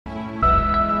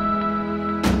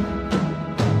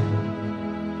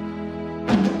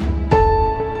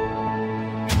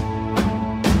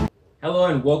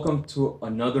everyone, welcome to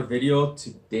another video.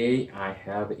 Today I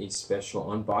have a special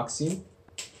unboxing.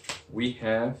 We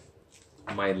have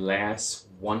my last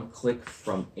one click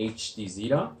from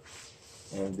Hdzeta,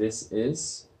 and this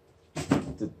is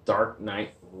The Dark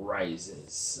Knight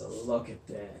Rises. So look at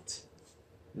that.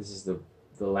 This is the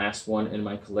last one in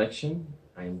my collection.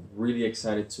 I'm really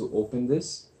excited to open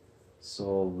this.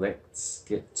 So let's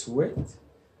get to it.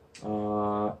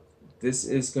 This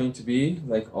is going to be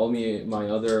like all my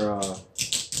other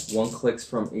one clicks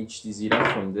from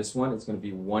Hdzeta. From this one, it's going to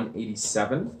be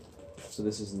 187. So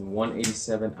this is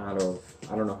 187 out of,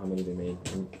 I don't know how many they made.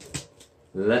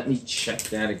 Let me check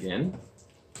that again.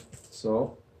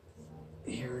 So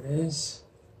here it is.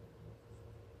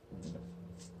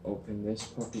 Open this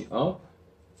puppy up.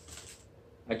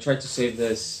 I tried to save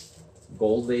this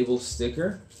gold label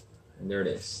sticker, and there it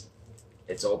is.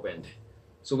 It's opened.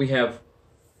 So we have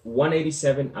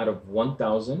 187 out of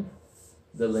 1000.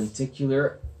 The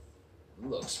lenticular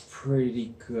looks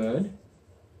pretty good.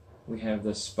 We have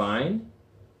the spine.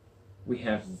 We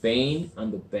have Bane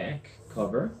on the back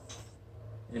cover.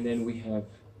 And then we have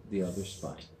the other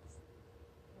spine.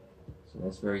 So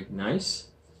that's very nice.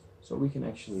 So we can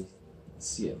actually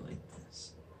see it like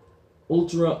this.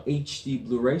 Ultra HD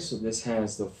Blu-ray. So this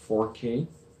has the 4K.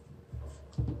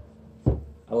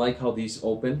 I like how these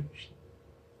open.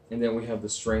 And then we have the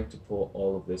strength to pull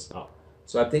all of this out.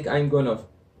 So I think I'm going to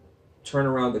turn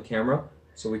around the camera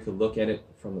so we could look at it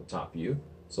from the top view.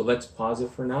 So let's pause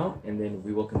it for now, and then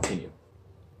we will continue.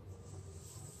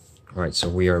 All right, so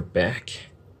we are back.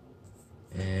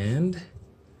 And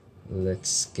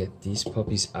let's get these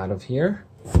puppies out of here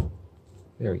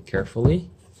very carefully.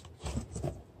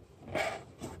 I'm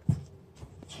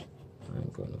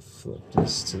going to flip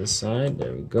this to the side.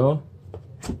 There we go.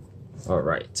 All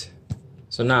right.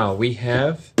 So now we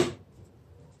have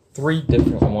three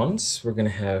different ones. We're going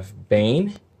to have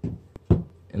Bane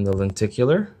in the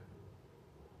lenticular.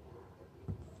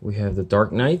 We have the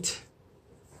Dark Knight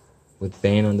with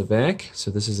Bane on the back. So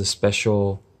this is the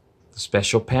special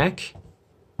pack.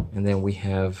 And then we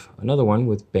have another one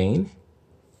with Bane.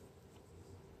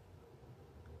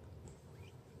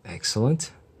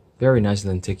 Excellent. Very nice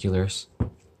lenticulars.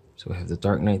 So we have the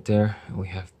Dark Knight there, and we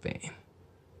have Bane.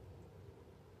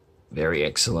 Very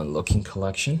excellent looking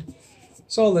collection.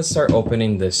 So let's start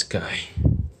opening this guy.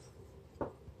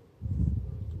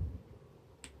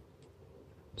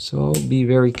 So be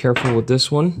very careful with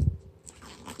this one.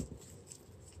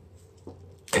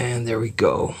 And there we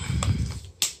go.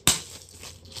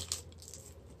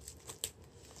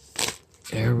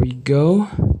 There we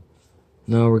go.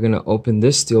 Now we're gonna open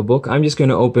this steelbook. I'm just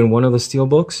gonna open one of the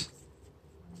steelbooks.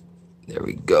 There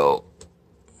we go.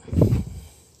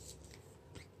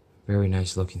 Very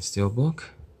nice looking steelbook.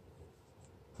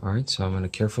 All right, so I'm gonna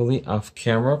carefully off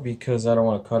camera because I don't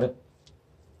want to cut it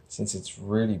since it's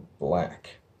really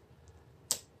black.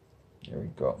 There we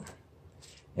go.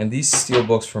 And these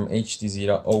steelbooks from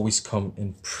Hdzeta always come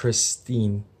in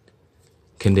pristine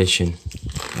condition.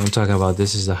 I'm talking about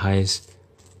this is the highest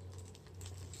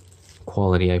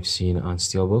quality I've seen on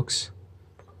steelbooks.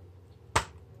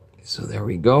 So there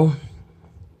we go.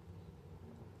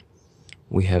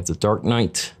 We have the Dark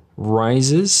Knight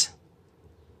Rises,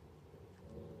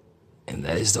 and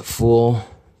that is the full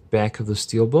back of the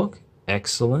steelbook.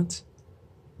 Excellent,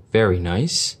 very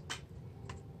nice.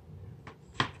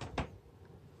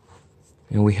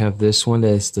 And we have this one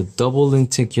that is the double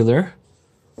lenticular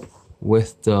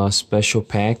with the special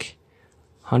pack,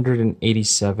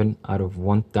 187 out of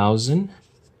 1000.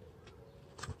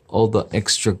 All the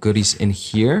extra goodies in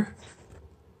here,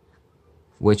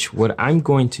 which what I'm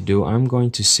going to do, I'm going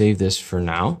to save this for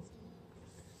now.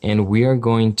 And we are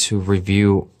going to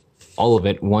review all of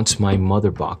it once my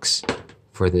Motherbox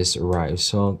for this arrives.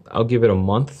 So I'll give it a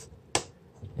month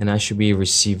and I should be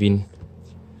receiving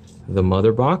the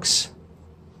Motherbox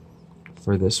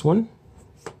for this one.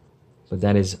 But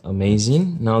that is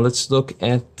amazing. Now let's look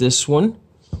at this one.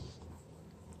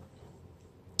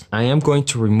 I am going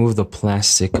to remove the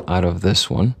plastic out of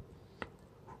this one,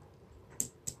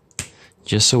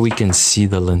 just so we can see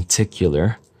the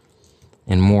lenticular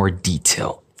in more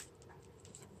detail.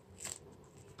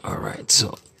 All right,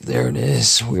 so there it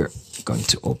is. We're going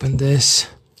to open this.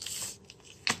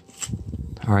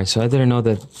 All right, so I didn't know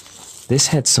that this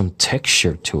had some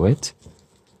texture to it.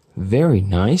 Very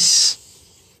nice.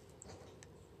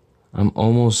 I'm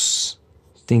almost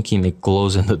thinking it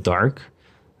glows in the dark.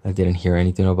 I didn't hear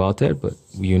anything about that, but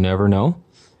you never know.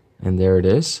 And there it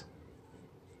is.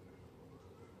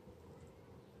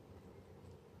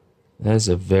 That is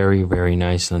a very, very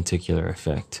nice lenticular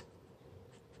effect.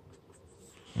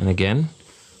 And again,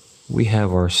 we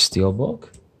have our Steelbook,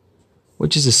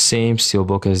 which is the same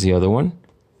Steelbook as the other one.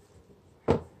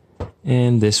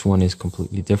 And this one is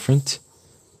completely different.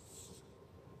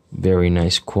 Very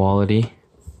nice quality.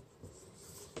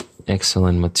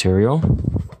 Excellent material.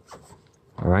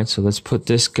 All right, so let's put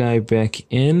this guy back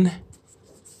in.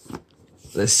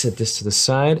 Let's set this to the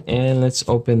side and let's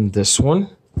open this one.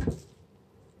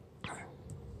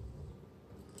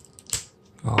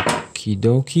 Okie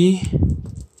dokie.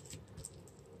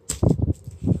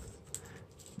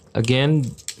 Again,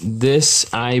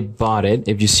 this I bought it.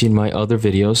 If you've seen my other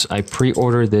videos, I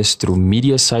pre-ordered this through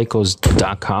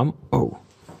mediacycles.com. Oh,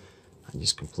 I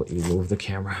just completely moved the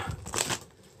camera.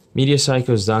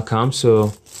 Mediacycles.com.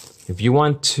 So if you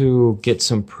want to get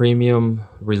some premium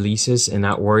releases and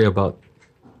not worry about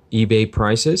eBay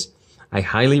prices, I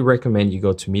highly recommend you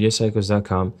go to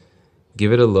mediacycles.com,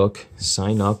 give it a look,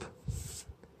 sign up,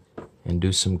 and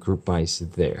do some group buys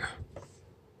there.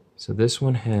 So this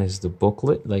one has the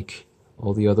booklet like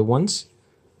all the other ones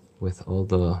with all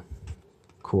the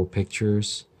cool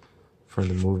pictures from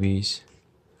the movies,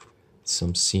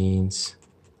 some scenes.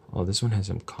 Oh, this one has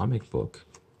some comic book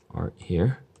art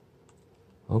here.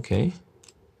 Okay.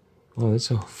 Oh, that's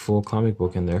a full comic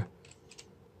book in there.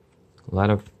 A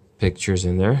lot of pictures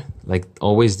in there. Like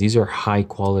always, these are high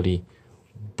quality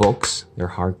books. They're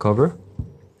hardcover.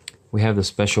 We have the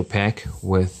special pack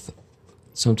with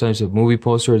sometimes a movie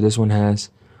poster. This one has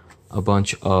a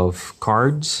bunch of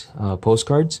cards,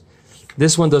 postcards.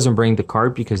 This one doesn't bring the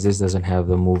card because this doesn't have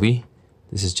the movie.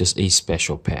 This is just a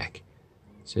special pack.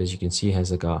 So as you can see, it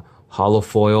has like a hollow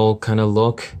foil kind of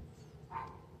look.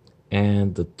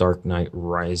 And The Dark Knight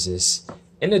Rises.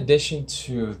 In addition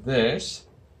to this,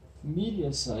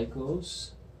 Media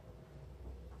Cycles,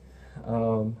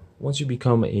 once you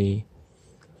become a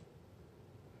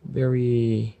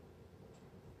very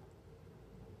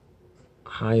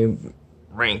high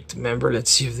ranked member, let's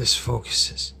see if this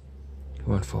focuses.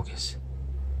 Come on, focus.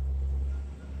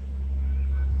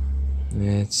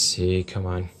 Let's see, come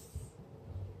on.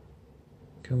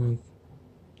 Come on.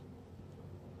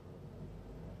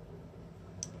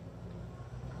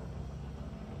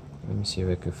 Let me see if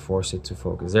I could force it to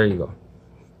focus. There you go.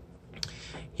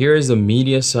 Here is the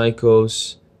Media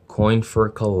Cycles coin for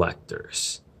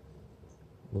collectors.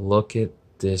 Look at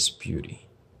this beauty.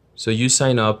 So you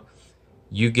sign up,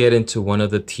 you get into one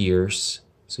of the tiers.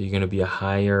 So you're going to be a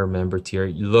higher member tier.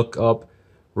 You look up,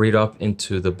 read up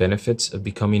into the benefits of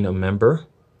becoming a member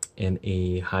in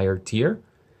a higher tier.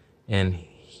 And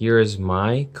here is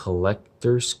my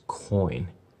collector's coin.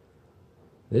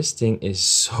 This thing is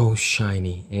so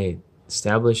shiny. Hey,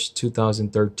 established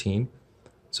 2013.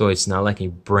 So it's not like a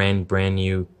brand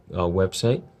new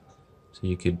website. So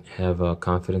you could have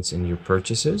confidence in your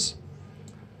purchases.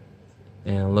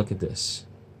 And look at this.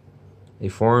 A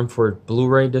forum for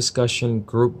Blu-ray discussion,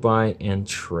 group buy, and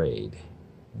trade.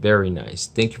 Very nice.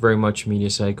 Thank you very much, Media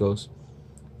Cycles.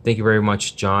 Thank you very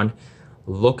much, John.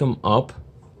 Look them up.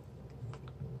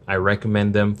 I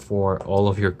recommend them for all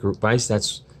of your group buys.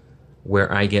 That's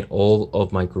where I get all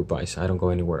of my group buys. I don't go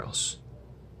anywhere else.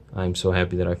 I'm so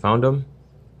happy that I found them.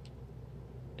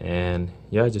 And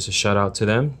yeah, just a shout out to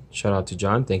them. Shout out to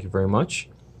John. Thank you very much.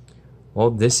 Well,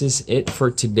 this is it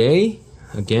for today.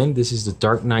 Again, this is The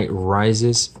Dark Knight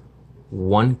Rises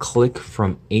one click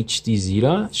from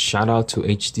Hdzeta. Shout out to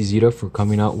Hdzeta for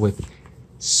coming out with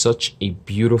such a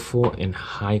beautiful and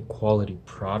high quality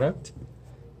product.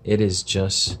 It is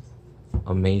just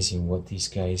amazing what these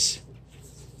guys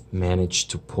managed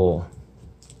to pull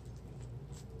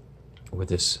with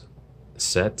this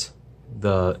set.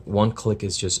 The one click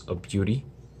is just a beauty.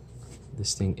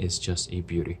 This thing is just a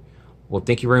beauty. Well,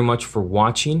 thank you very much for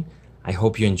watching. I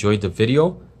hope you enjoyed the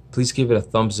video. Please give it a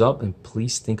thumbs up and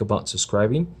please think about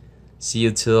subscribing. See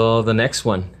you till the next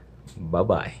one.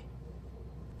 Bye-bye.